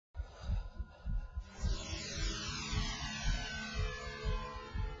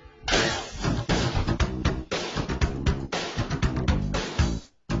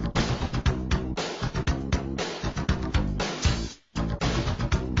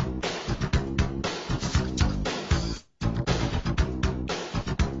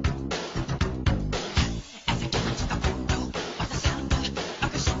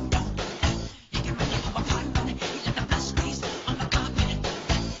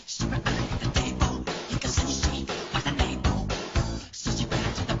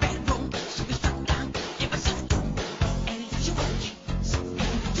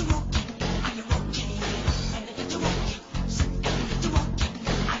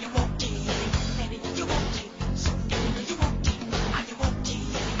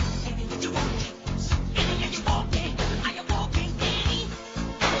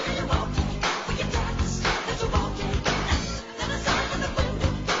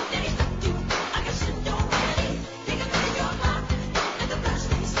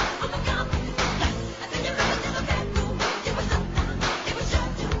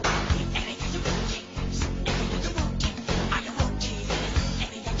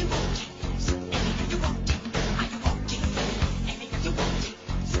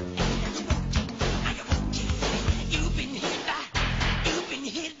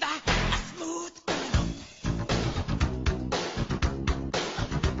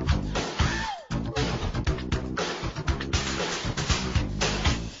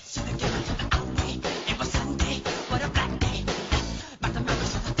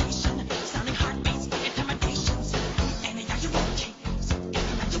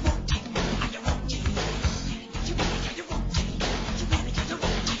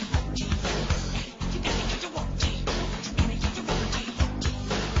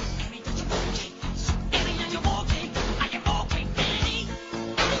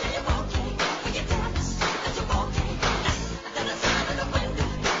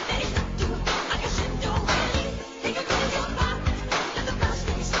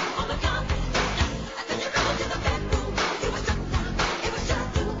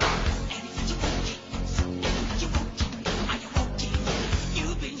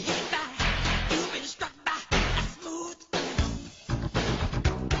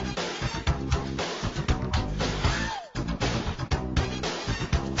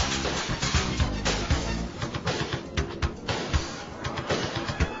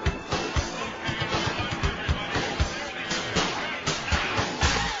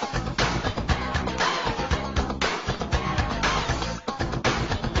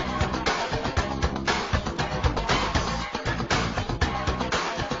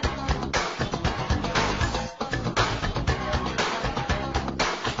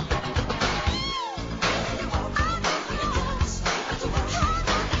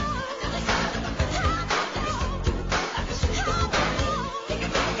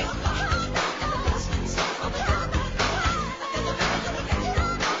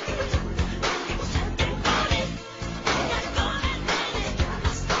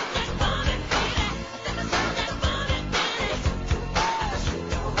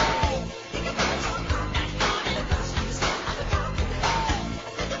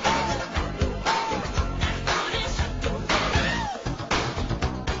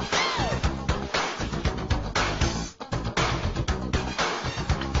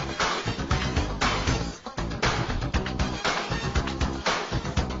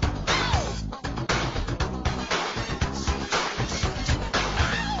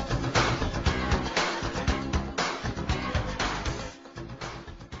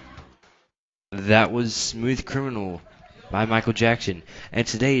That was Smooth Criminal by Michael Jackson. And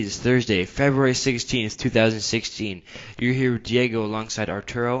today is Thursday, February 16th, 2016. You're here with Diego alongside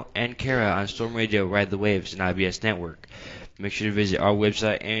Arturo and Kara on Storm Radio Ride the Waves and IBS Network. Make sure to visit our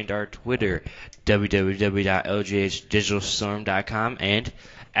website and our Twitter, www.ljhdigitalstorm.com and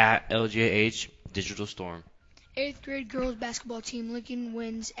at ljhdigitalstorm. 8th grade girls basketball team Lincoln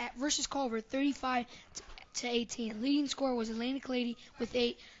wins at versus Culver 35 to 18. Leading scorer was Atlantic Lady with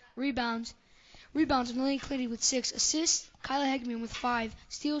 8 rebounds. Atlantic Lady with 6 assists. Kyla Hegman with 5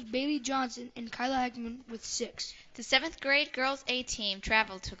 steals. Bailey Johnson and Kyla Hegman with 6. The 7th grade girls A team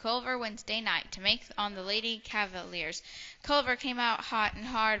traveled to Culver Wednesday night to make on the Lady Cavaliers. Culver came out hot and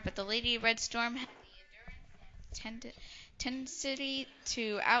hard, but the Lady Red Storm had the endurance and intensity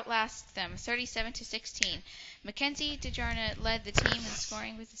to outlast them 37 to 16. Mackenzie DeJarna led the team in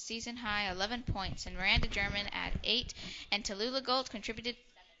scoring with a season-high 11 points, and Miranda German at 8, and Tallulah Gold contributed.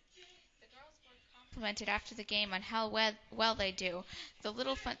 The girls were complimented after the game on how well they do the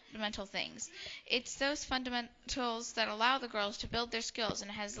little fundamental things. It's those fundamentals that allow the girls to build their skills and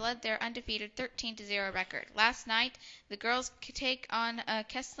has led their undefeated 13-0 record. Last night, the girls take on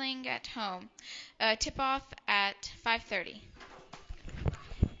Kessling at home. Tip-off at 5:30.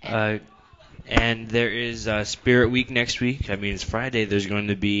 And there is Spirit Week next week. That means Friday there's going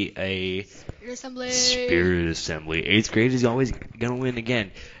to be a Spirit Assembly. 8th grade is always going to win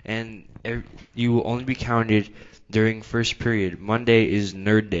again. And you will only be counted during first period. Monday is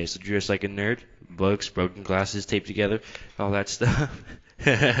Nerd Day, so dress like a nerd. Books, broken glasses taped together, all that stuff.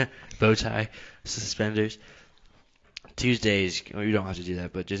 Bow tie, suspenders. Tuesdays, well, you don't have to do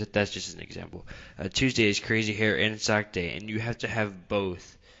that, but that's just an example. Tuesday is Crazy Hair and Sock Day, and you have to have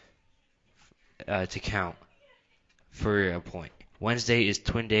both to count for a point. Wednesday is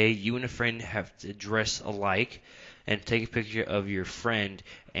Twin Day. You and a friend have to dress alike and take a picture of your friend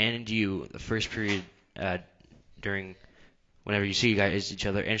and you the first period during whenever you see you guys each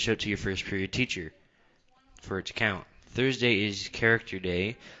other and show it to your first period teacher for it to count. Thursday is Character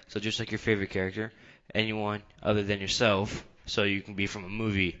Day, so just like your favorite character, anyone other than yourself, so you can be from a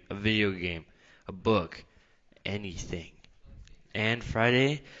movie, a video game, a book, anything. And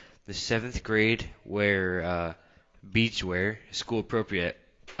Friday, the 7th grade wear beachwear, school appropriate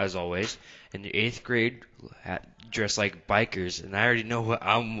as always, and the 8th grade dress like bikers, and I already know what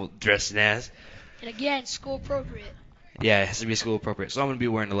I'm dressing as. And again, school appropriate. Yeah, it has to be school appropriate. So I'm going to be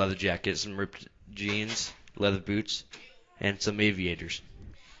wearing a leather jacket, some ripped jeans, leather boots, and some aviators.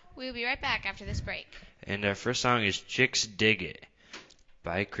 We'll be right back after this break. And our first song is Chicks Dig It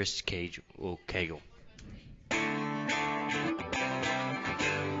by Chris Cagle.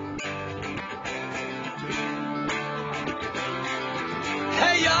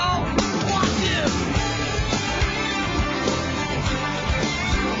 Hey y'all, watch this!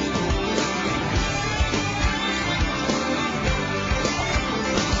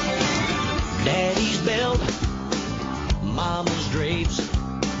 Daddy's belt, Mama's drapes,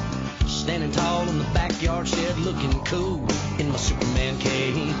 standing tall in the backyard shed looking cool in my Superman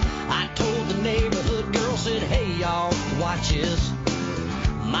cape. I told the neighborhood girl, said, hey y'all, watch this.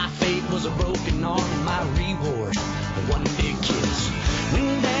 My fate was a broken arm and my reward, one big kiss.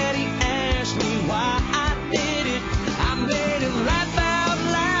 When Daddy asked me why I did it, I made him laugh out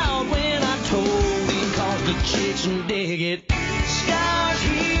loud when I told him, cause the chicks dig it. Scars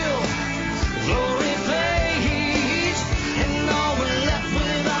heal, glory fades, and all we're left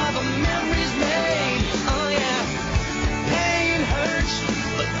with are the memories made. Oh yeah, pain hurts,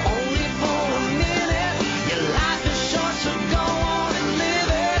 but only for a minute. Your life is short, so go on and live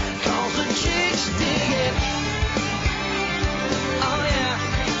it, cause the chicks dig it. Oh yeah.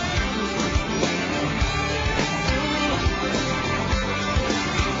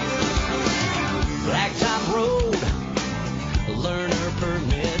 Blacktop road, learner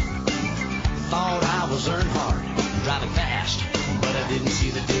permit. Thought I was Earnhardt, driving fast, but I didn't see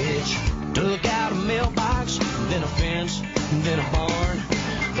the ditch. Took out a mailbox, then a fence, then a barn.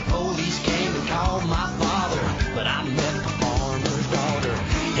 The police came and called my father, but I met the farmer's daughter.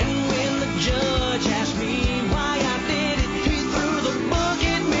 And when the judge asked me why I did it, he threw the book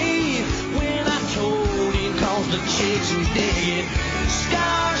at me. When I told him, cause the chicks dig it.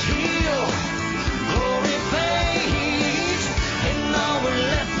 Scars heal, glory fades, and all we're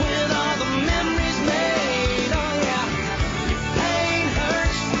left with are the memories made. Oh yeah, pain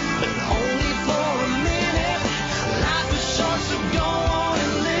hurts, but only for a minute. Life is short, so go on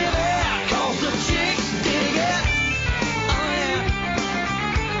and live it, cause the chicks dig it. Oh yeah.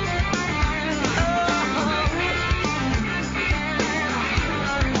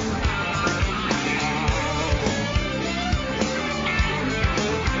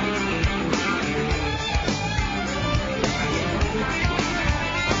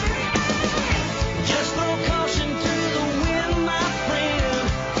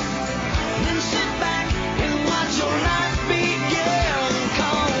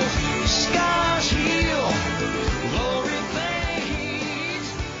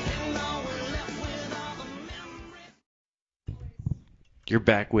 You're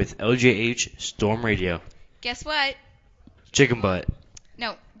back with LJH Storm Radio. Guess what? Chicken butt.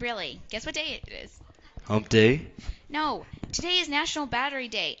 No, really. Guess what day it is? Hump day. No, today is National Battery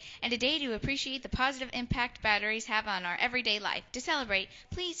Day, and a day to appreciate the positive impact batteries have on our everyday life. To celebrate,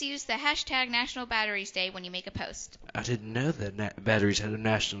 please use the hashtag National Batteries Day when you make a post. I didn't know that batteries had a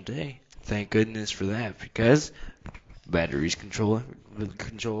national day. Thank goodness for that, because batteries control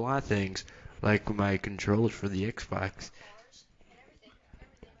a lot of things, like my controllers for the Xbox.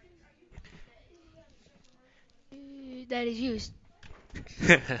 That is used.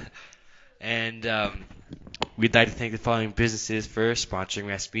 And we'd like to thank the following businesses for sponsoring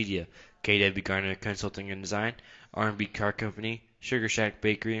Mass Media: KW Garner Consulting and Design, R&B Car Company, Sugar Shack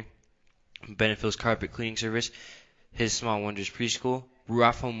Bakery, Benefil's Carpet Cleaning Service, His Small Wonders Preschool,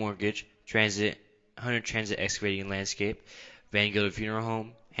 Ruoff Home Mortgage, Transit, Hunter Transit Excavating and Landscape, Van Gilder Funeral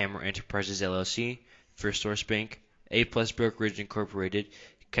Home, Hammer Enterprises LLC, First Source Bank, A Plus Brokerage Incorporated,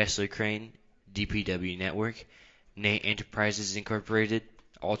 Kessler Crane, DPW Network, Nate Enterprises Incorporated,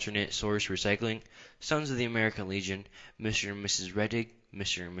 Alternate Source Recycling, Sons of the American Legion, Mr. and Mrs. Reddig,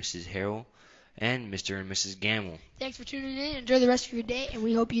 Mr. and Mrs. Harrell, and Mr. and Mrs. Gamble. Thanks for tuning in. Enjoy the rest of your day, and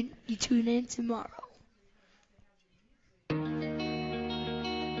we hope you tune in tomorrow.